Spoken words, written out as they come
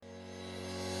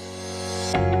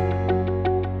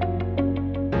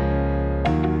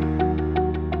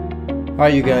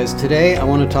right, you guys, today I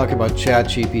want to talk about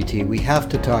ChatGPT. We have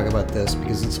to talk about this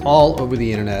because it's all over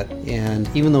the internet, and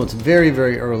even though it's very,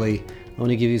 very early, I want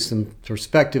to give you some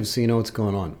perspective so you know what's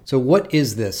going on. So what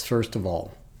is this, first of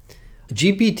all?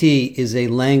 GPT is a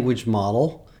language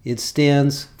model. It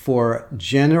stands for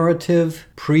Generative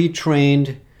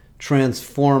Pre-trained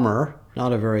Transformer,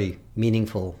 not a very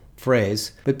meaningful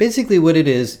phrase, but basically what it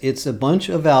is, it's a bunch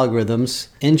of algorithms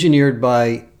engineered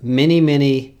by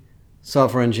many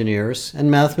software engineers and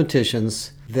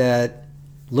mathematicians that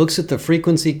looks at the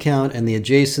frequency count and the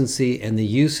adjacency and the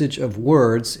usage of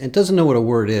words. It doesn't know what a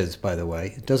word is, by the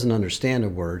way. It doesn't understand a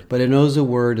word, but it knows a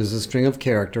word is a string of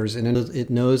characters, and it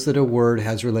knows that a word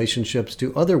has relationships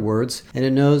to other words, and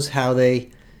it knows how they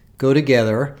go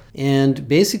together. And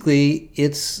basically,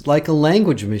 it's like a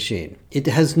language machine. It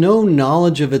has no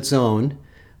knowledge of its own,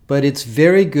 but it's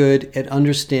very good at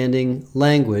understanding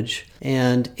language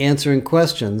and answering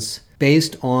questions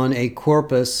based on a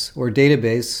corpus or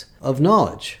database of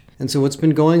knowledge. And so what's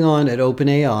been going on at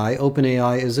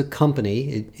OpenAI is a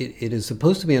company, it is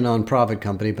supposed to be a nonprofit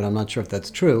company, but I'm not sure if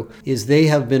that's true, is they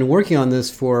have been working on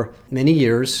this for many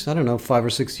years, I don't know, 5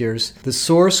 or 6 years. The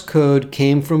source code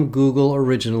came from Google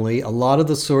originally. A lot of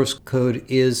the source code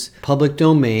is public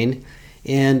domain,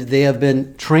 and they have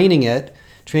been training it.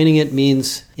 Training it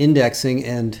means indexing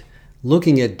and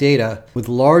looking at data with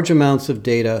large amounts of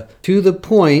data to the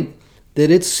point that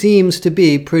it seems to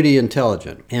be pretty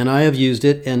intelligent. And I have used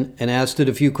it and asked it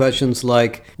a few questions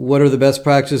like, what are the best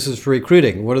practices for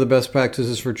recruiting? What are the best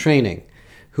practices for training?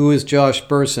 Who is Josh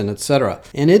Bersin, etc.?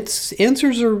 And its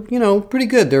answers are, pretty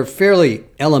good. They're fairly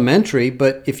elementary,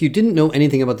 but if you didn't know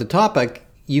anything about the topic,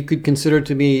 you could consider it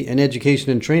to be an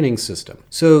education and training system.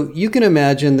 So you can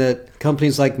imagine that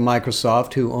companies like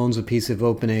Microsoft, who owns a piece of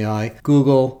OpenAI,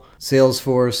 Google,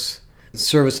 Salesforce,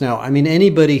 ServiceNow,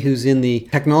 anybody who's in the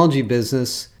technology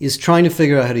business is trying to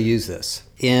figure out how to use this.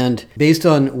 And based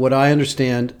on what I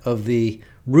understand of the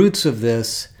roots of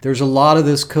this, there's a lot of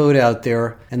this code out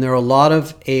there, and there are a lot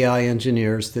of AI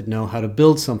engineers that know how to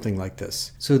build something like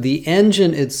this. So the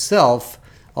engine itself,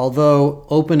 although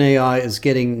OpenAI is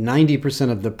getting 90%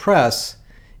 of the press,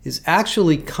 is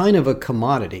actually kind of a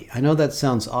commodity. I know that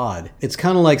sounds odd. It's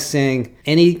kind of like saying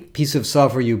any piece of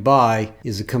software you buy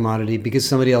is a commodity because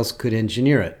somebody else could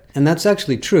engineer it. And that's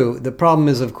actually true. The problem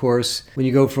is, of course, when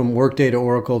you go from Workday to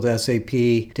Oracle to SAP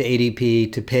to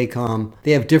ADP to Paycom,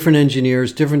 they have different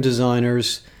engineers, different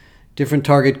designers, different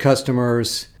target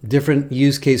customers, different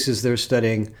use cases they're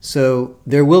studying. So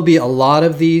there will be a lot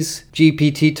of these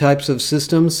GPT types of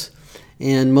systems,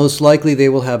 and most likely they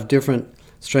will have different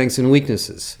strengths and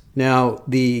weaknesses. Now,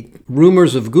 the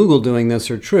rumors of Google doing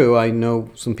this are true. I know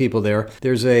some people there.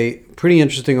 There's a pretty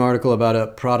interesting article about a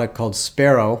product called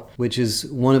Sparrow, which is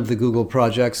one of the Google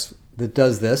projects that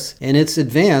does this. And it's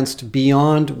advanced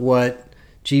beyond what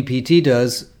GPT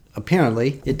does.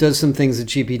 Apparently, it does some things that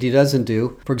GPT doesn't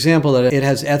do. For example, it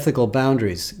has ethical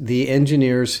boundaries. The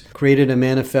engineers created a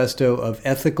manifesto of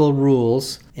ethical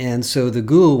rules, and so the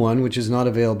Google one, which is not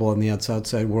available in the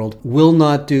outside world, will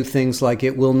not do things like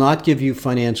it will not give you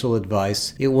financial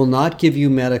advice, it will not give you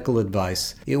medical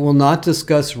advice, it will not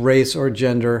discuss race or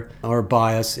gender or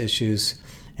bias issues.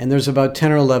 And there's about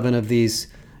 10 or 11 of these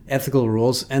ethical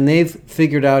rules, and they've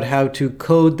figured out how to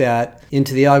code that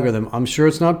into the algorithm. I'm sure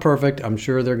it's not perfect. I'm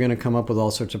sure they're going to come up with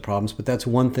all sorts of problems, but that's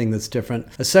one thing that's different.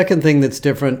 A second thing that's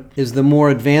different is the more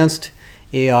advanced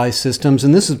AI systems,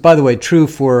 and this is, by the way, true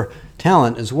for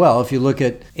talent as well. If you look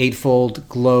at Eightfold,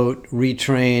 Gloat,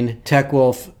 Retrain,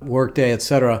 TechWolf, Workday,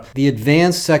 etc., the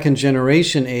advanced second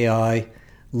generation AI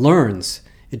learns.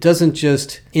 It doesn't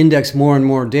just index more and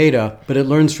more data, but it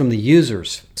learns from the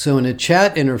users. So in a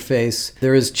chat interface,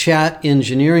 there is chat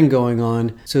engineering going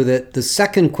on so that the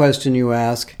second question you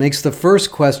ask makes the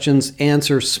first question's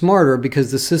answer smarter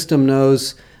because the system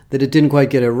knows that it didn't quite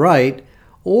get it right,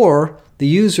 or the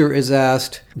user is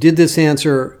asked,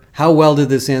 how well did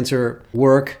this answer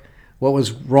work? What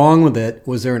was wrong with it?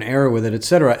 Was there an error with it,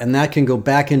 etc.? And that can go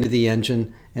back into the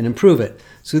engine and improve it.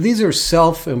 So these are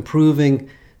self-improving,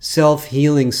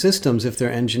 self-healing systems if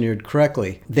they're engineered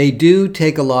correctly. They do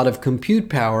take a lot of compute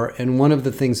power, and one of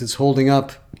the things that's holding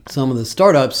up some of the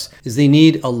startups is they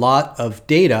need a lot of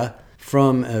data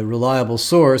from a reliable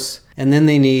source, and then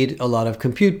they need a lot of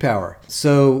compute power.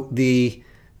 So the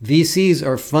VCs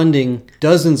are funding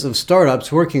dozens of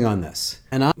startups working on this.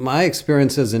 And my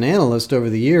experience as an analyst over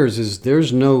the years is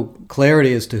there's no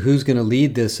clarity as to who's going to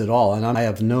lead this at all, and I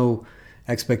have no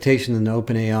expectation that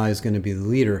OpenAI is going to be the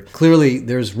leader. Clearly,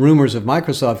 there's rumors of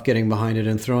Microsoft getting behind it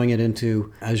and throwing it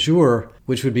into Azure,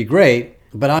 which would be great.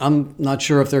 But I'm not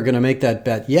sure if they're going to make that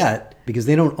bet yet because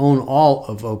they don't own all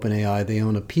of OpenAI. They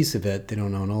own a piece of it. They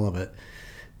don't own all of it.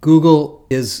 Google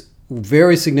is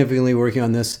very significantly working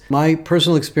on this. My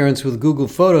personal experience with Google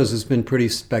Photos has been pretty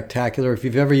spectacular. If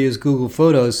you've ever used Google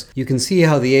Photos, you can see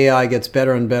how the AI gets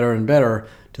better and better and better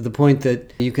to the point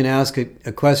that you can ask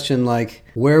a question like,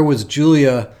 where was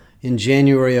Julia in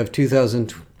January of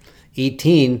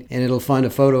 2018? And it'll find a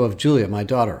photo of Julia, my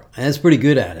daughter. And it's pretty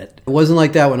good at it. It wasn't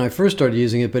like that when I first started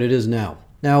using it, but it is now.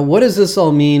 Now, what does this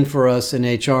all mean for us in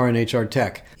HR and HR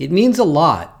tech? It means a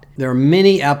lot. There are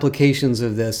many applications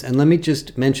of this, and let me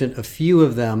just mention a few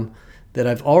of them that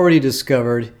I've already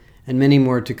discovered and many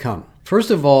more to come.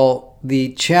 First of all,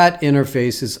 the chat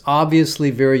interface is obviously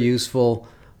very useful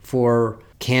for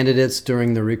candidates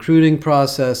during the recruiting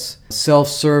process,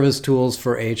 self-service tools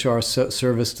for HR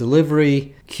service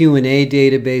delivery, Q&A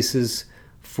databases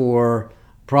for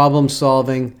problem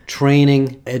solving,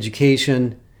 training,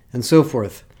 education, and so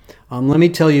forth. Let me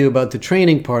tell you about the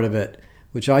training part of it,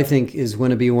 which I think is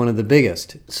going to be one of the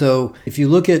biggest. So if you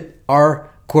look at our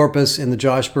corpus in the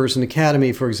Josh Bersin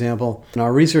Academy, for example, in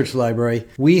our research library,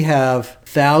 we have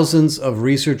thousands of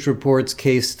research reports,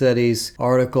 case studies,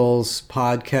 articles,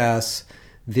 podcasts,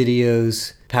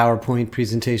 videos, PowerPoint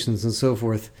presentations, and so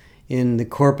forth in the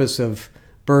corpus of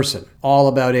Bersin, all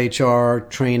about HR,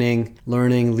 training,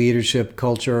 learning, leadership,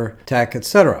 culture, tech,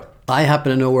 etc. I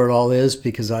happen to know where it all is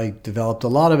because I developed a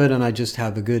lot of it and I just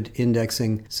have a good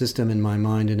indexing system in my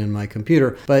mind and in my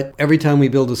computer. But every time we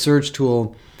build a search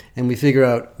tool and we figure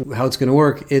out how it's going to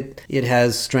work, it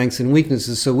has strengths and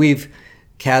weaknesses. So we've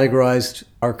categorized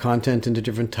our content into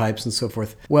different types and so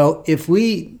forth. Well,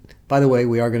 by the way,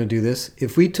 we are going to do this.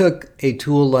 If we took a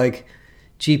tool like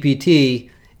GPT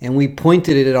and we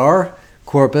pointed it at our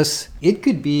corpus, it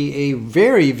could be a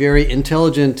very, very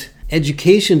intelligent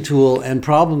education tool and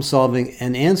problem solving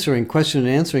and question and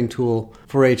answering tool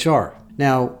for HR.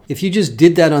 Now, if you just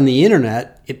did that on the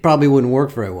internet, it probably wouldn't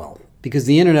work very well because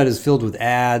the internet is filled with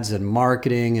ads and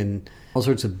marketing and all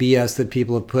sorts of BS that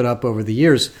people have put up over the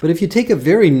years. But if you take a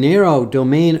very narrow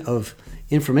domain of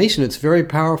information, it's very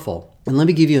powerful. And let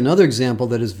me give you another example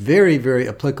that is very, very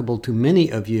applicable to many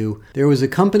of you. There was a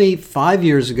company 5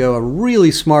 years ago, a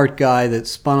really smart guy that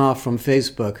spun off from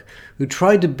Facebook, who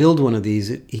tried to build one of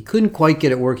these. He couldn't quite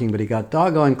get it working, but he got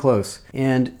doggone close.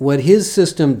 And what his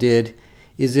system did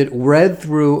is it read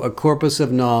through a corpus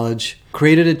of knowledge,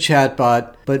 created a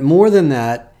chatbot, but more than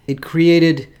that, it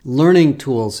created learning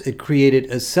tools. It created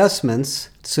assessments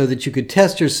so that you could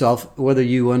test yourself whether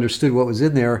you understood what was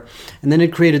in there. And then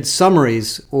it created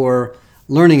summaries or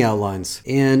learning outlines.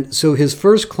 And so his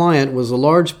first client was a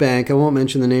large bank. I won't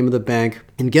mention the name of the bank.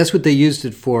 And guess what they used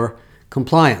it for?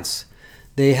 Compliance.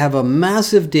 They have a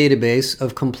massive database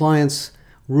of compliance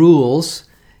rules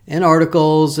and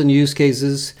articles and use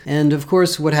cases. And of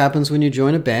course, what happens when you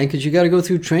join a bank is you got to go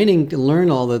through training to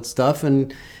learn all that stuff.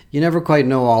 And you never quite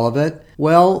know all of it.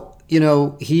 Well,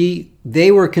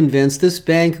 they were convinced, this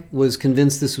bank was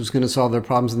convinced this was going to solve their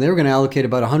problems, and they were going to allocate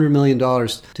about $100 million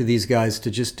to these guys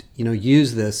to just,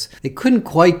 use this. They couldn't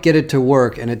quite get it to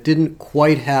work, and it didn't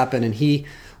quite happen, and he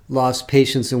lost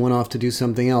patience and went off to do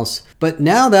something else. But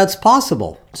now that's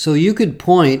possible. So you could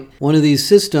point one of these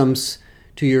systems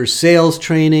to your sales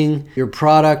training, your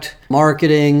product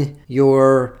marketing,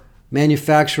 your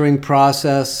manufacturing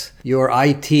process, your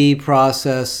IT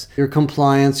process, your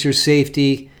compliance, your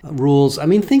safety rules. I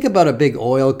mean, think about a big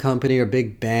oil company or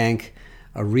big bank,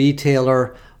 a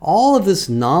retailer, all of this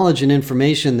knowledge and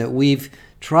information that we've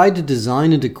tried to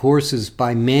design into courses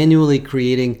by manually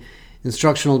creating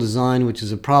instructional design, which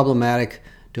is a problematic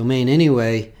domain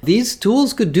anyway. These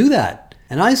tools could do that.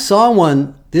 And I saw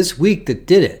one this week that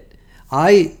did it.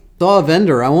 I saw a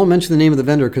vendor, I won't mention the name of the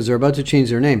vendor because they're about to change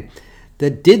their name,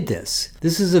 that did this.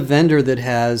 This is a vendor that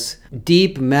has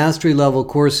deep mastery level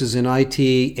courses in IT,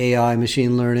 AI,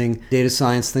 machine learning, data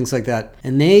science, things like that.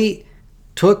 And they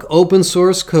took open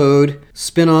source code,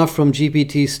 spin off from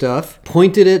GPT stuff,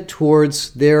 pointed it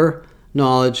towards their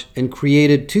knowledge, and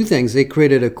created two things. They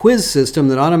created a quiz system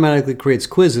that automatically creates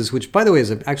quizzes, which by the way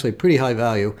is actually pretty high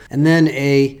value, and then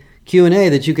a Q&A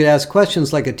that you could ask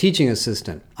questions like a teaching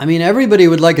assistant. I mean, everybody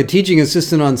would like a teaching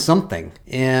assistant on something.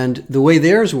 And the way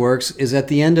theirs works is at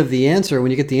the end of the answer, when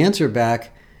you get the answer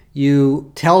back,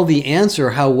 you tell the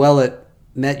answer how well it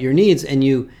met your needs, and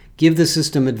you give the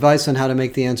system advice on how to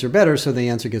make the answer better so the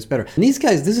answer gets better. And these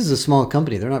guys, this is a small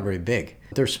company. They're not very big.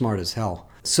 They're smart as hell.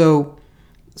 So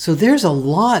there's a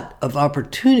lot of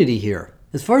opportunity here.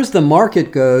 As far as the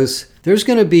market goes, there's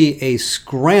going to be a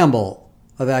scramble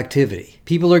of activity.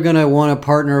 People are going to want to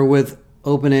partner with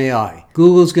OpenAI.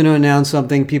 Google's going to announce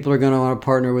something. People are going to want to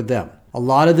partner with them. A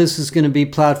lot of this is going to be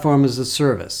platform as a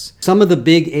service. Some of the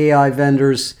big AI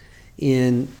vendors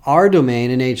in our domain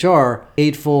in HR,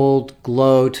 Eightfold,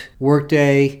 Gloat,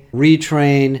 Workday,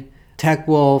 Retrain,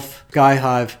 TechWolf,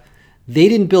 Skyhive, they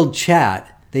didn't build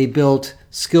chat. They built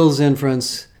skills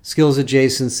inference, skills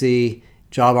adjacency,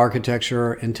 job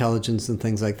architecture, intelligence, and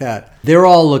things like that. They're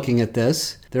all looking at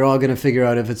this. They're all going to figure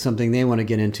out if it's something they want to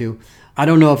get into. I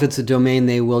don't know if it's a domain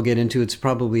they will get into. It's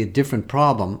probably a different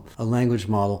problem, a language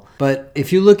model. But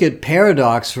if you look at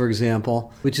Paradox, for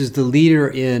example, which is the leader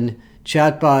in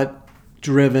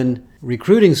chatbot-driven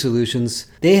recruiting solutions,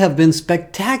 they have been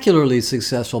spectacularly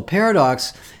successful.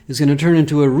 Paradox is going to turn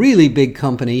into a really big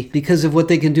company because of what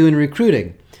they can do in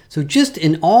recruiting. So just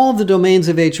in all the domains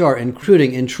of HR, in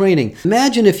recruiting and training,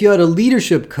 imagine if you had a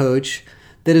leadership coach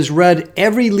that has read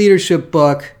every leadership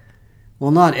book,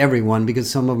 well, not everyone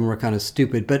because some of them are kind of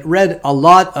stupid, but read a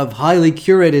lot of highly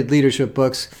curated leadership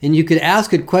books, and you could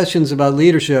ask it questions about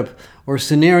leadership or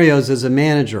scenarios as a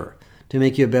manager to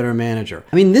make you a better manager.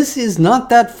 I mean, this is not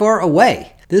that far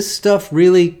away. This stuff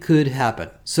really could happen.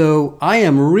 So I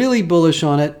am really bullish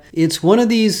on it. It's one of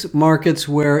these markets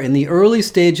where in the early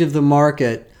stage of the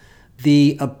market,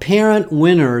 the apparent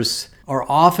winners are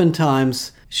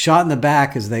oftentimes shot in the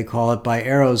back, as they call it, by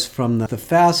arrows from the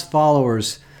fast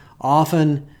followers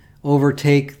often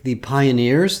overtake the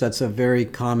pioneers. That's a very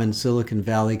common Silicon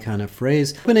Valley kind of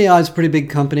phrase. OpenAI is a pretty big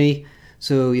company,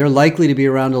 so they're likely to be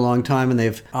around a long time, and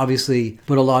they've obviously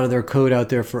put a lot of their code out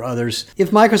there for others.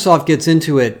 If Microsoft gets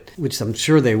into it, which I'm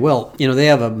sure they will, they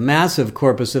have a massive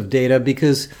corpus of data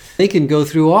because they can go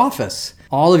through Office,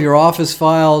 all of your Office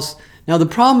files. Now, the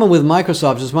problem with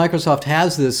Microsoft is Microsoft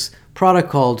has this product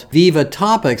called Viva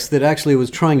Topics that actually was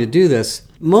trying to do this.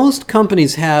 Most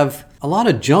companies have a lot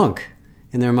of junk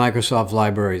in their Microsoft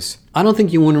libraries. I don't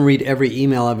think you want to read every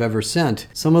email I've ever sent.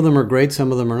 Some of them are great,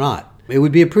 some of them are not. It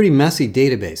would be a pretty messy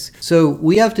database. So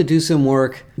we have to do some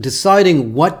work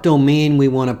deciding what domain we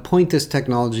want to point this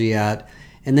technology at,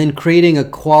 and then creating a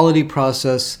quality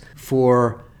process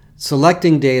for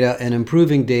selecting data and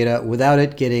improving data without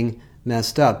it getting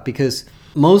messed up. Because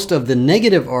most of the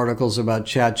negative articles about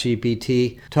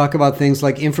ChatGPT talk about things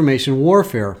like information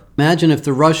warfare. Imagine if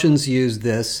the Russians used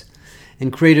this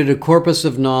and created a corpus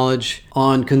of knowledge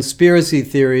on conspiracy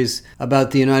theories about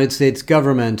the United States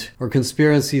government or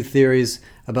conspiracy theories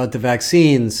about the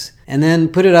vaccines, and then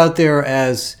put it out there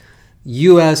as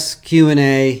U.S.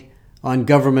 Q&A on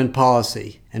government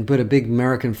policy and put a big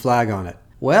American flag on it.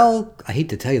 Well, I hate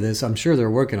to tell you this, I'm sure they're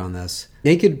working on this.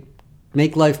 They could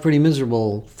make life pretty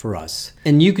miserable for us.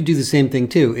 And you could do the same thing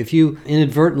too. If you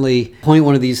inadvertently point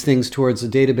one of these things towards a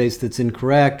database that's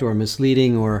incorrect or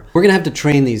misleading, or we're going to have to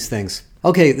train these things.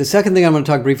 Okay, the second thing I'm going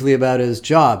to talk briefly about is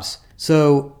jobs.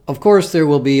 So, of course, there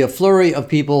will be a flurry of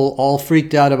people all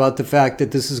freaked out about the fact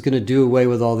that this is going to do away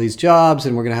with all these jobs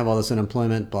and we're going to have all this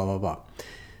unemployment, blah, blah, blah.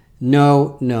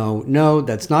 No,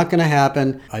 that's not going to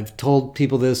happen. I've told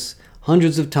people this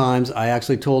hundreds of times. I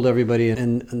actually told everybody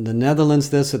in the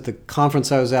Netherlands this at the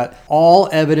conference I was at. All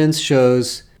evidence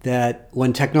shows that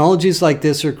when technologies like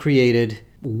this are created,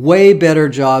 way better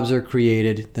jobs are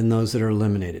created than those that are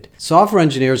eliminated. Software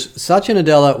engineers, Satya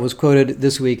Nadella was quoted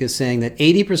this week as saying that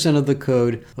 80% of the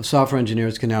code of software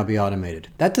engineers can now be automated.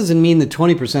 That doesn't mean that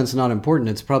 20% is not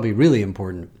important. It's probably really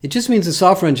important. It just means the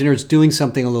software engineer is doing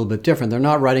something a little bit different. They're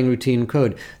not writing routine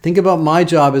code. Think about my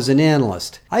job as an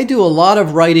analyst. I do a lot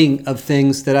of writing of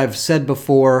things that I've said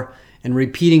before and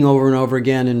repeating over and over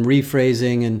again and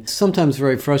rephrasing, and sometimes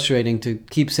very frustrating to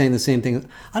keep saying the same thing.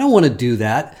 I don't want to do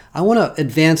that. I want to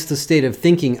advance the state of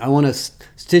thinking. I want to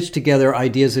stitch together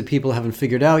ideas that people haven't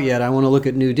figured out yet. I want to look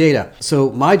at new data. So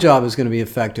my job is going to be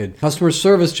affected. Customer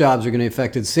service jobs are going to be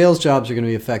affected. Sales jobs are going to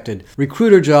be affected.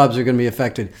 Recruiter jobs are going to be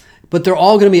affected. But they're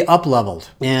all going to be up-leveled.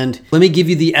 And let me give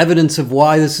you the evidence of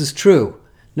why this is true.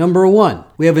 Number one,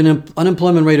 we have an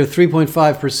unemployment rate of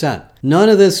 3.5%. None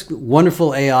of this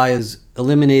wonderful AI has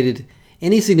eliminated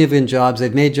any significant jobs.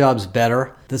 They've made jobs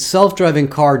better. The self-driving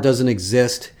car doesn't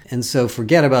exist, and so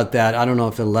forget about that. I don't know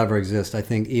if it'll ever exist. I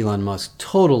think Elon Musk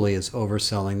totally is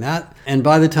overselling that. And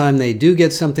by the time they do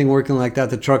get something working like that,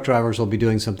 the truck drivers will be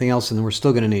doing something else, and then we're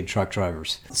still going to need truck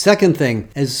drivers. Second thing,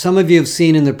 as some of you have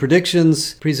seen in the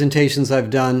predictions presentations I've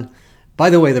done, by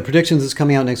the way, the predictions is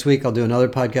coming out next week. I'll do another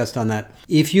podcast on that.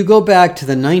 If you go back to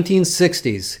the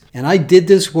 1960s, and I did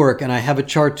this work, and I have a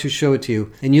chart to show it to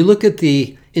you, and you look at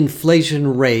the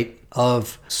inflation rate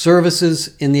of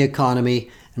services in the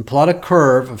economy and plot a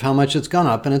curve of how much it's gone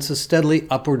up, and it's a steadily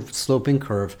upward sloping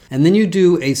curve. And then you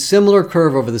do a similar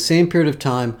curve over the same period of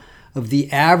time of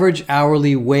the average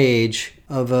hourly wage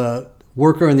of a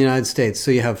worker in the United States.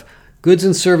 So you have goods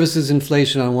and services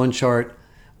inflation on one chart,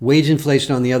 wage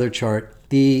inflation on the other chart,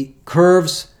 the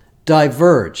curves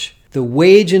diverge. The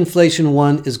wage inflation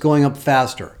one is going up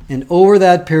faster. And over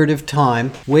that period of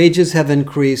time, wages have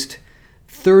increased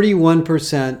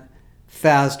 31%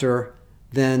 faster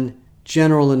than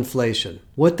general inflation.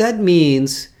 What that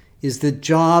means is that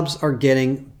jobs are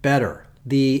getting better.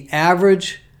 The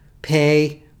average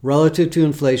pay relative to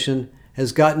inflation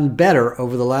has gotten better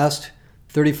over the last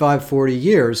 35, 40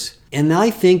 years. And I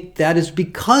think that is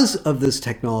because of this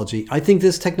technology. I think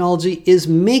this technology is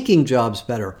making jobs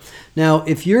better. Now,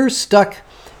 if you're stuck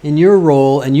in your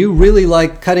role and you really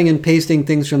like cutting and pasting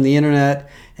things from the internet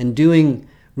and doing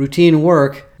routine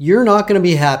work, you're not going to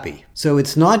be happy. So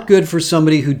it's not good for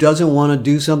somebody who doesn't want to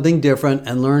do something different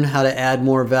and learn how to add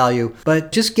more value.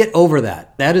 But just get over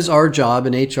that. That is our job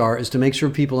in HR, is to make sure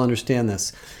people understand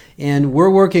this. And we're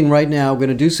working right now, going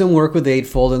to do some work with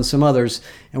Eightfold and some others,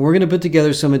 and we're going to put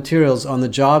together some materials on the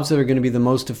jobs that are going to be the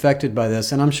most affected by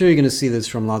this. And I'm sure you're going to see this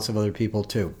from lots of other people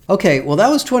too. Okay, well, that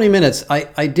was 20 minutes.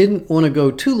 I didn't want to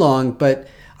go too long, but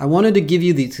I wanted to give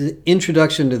you the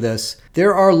introduction to this.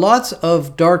 There are lots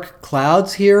of dark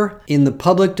clouds here in the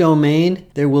public domain.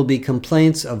 There will be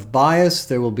complaints of bias.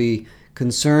 There will be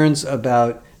concerns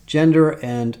about gender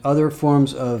and other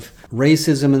forms of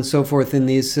racism and so forth in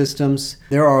these systems.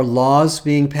 There are laws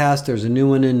being passed. There's a new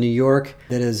one in New York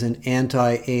that is an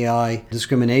anti-AI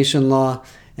discrimination law.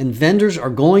 And vendors are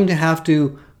going to have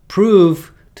to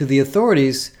prove to the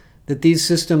authorities that these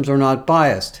systems are not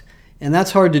biased. And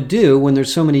that's hard to do when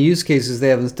there's so many use cases they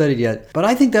haven't studied yet. But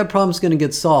I think that problem's going to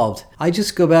get solved. I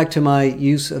just go back to my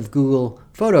use of Google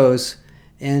Photos,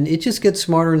 and it just gets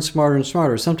smarter and smarter and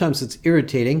smarter. Sometimes it's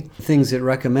irritating, things it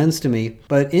recommends to me.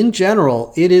 But in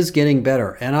general, it is getting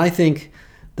better. And I think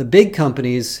the big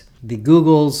companies, the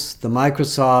Googles, the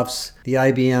Microsofts, the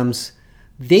IBMs,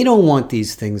 they don't want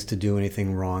these things to do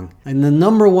anything wrong. And the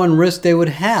number one risk they would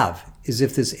have is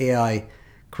if this AI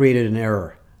created an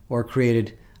error or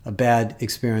created a bad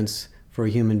experience for a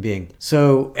human being.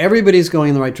 So everybody's going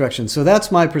in the right direction. So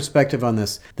that's my perspective on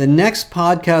this. The next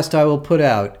podcast I will put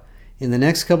out in the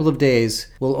next couple of days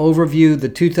will overview the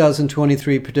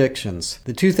 2023 predictions.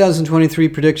 The 2023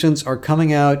 predictions are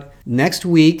coming out next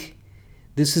week.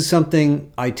 This is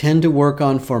something I tend to work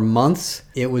on for months.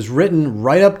 It was written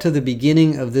right up to the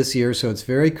beginning of this year, so it's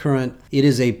very current. It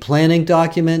is a planning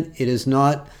document. It is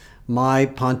not my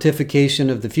pontification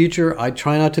of the future. I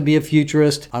try not to be a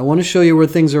futurist. I want to show you where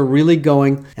things are really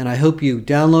going, and I hope you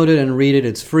download it and read it.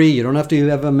 It's free. You don't have to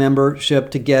have a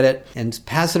membership to get it, and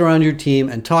pass it around your team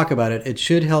and talk about it. It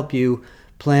should help you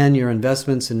plan your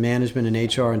investments in management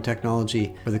and HR and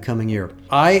technology for the coming year.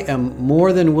 I am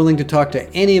more than willing to talk to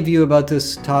any of you about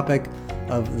this topic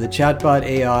of the chatbot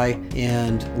AI,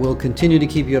 and will continue to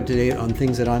keep you up to date on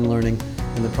things that I'm learning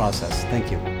in the process. Thank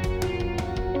you.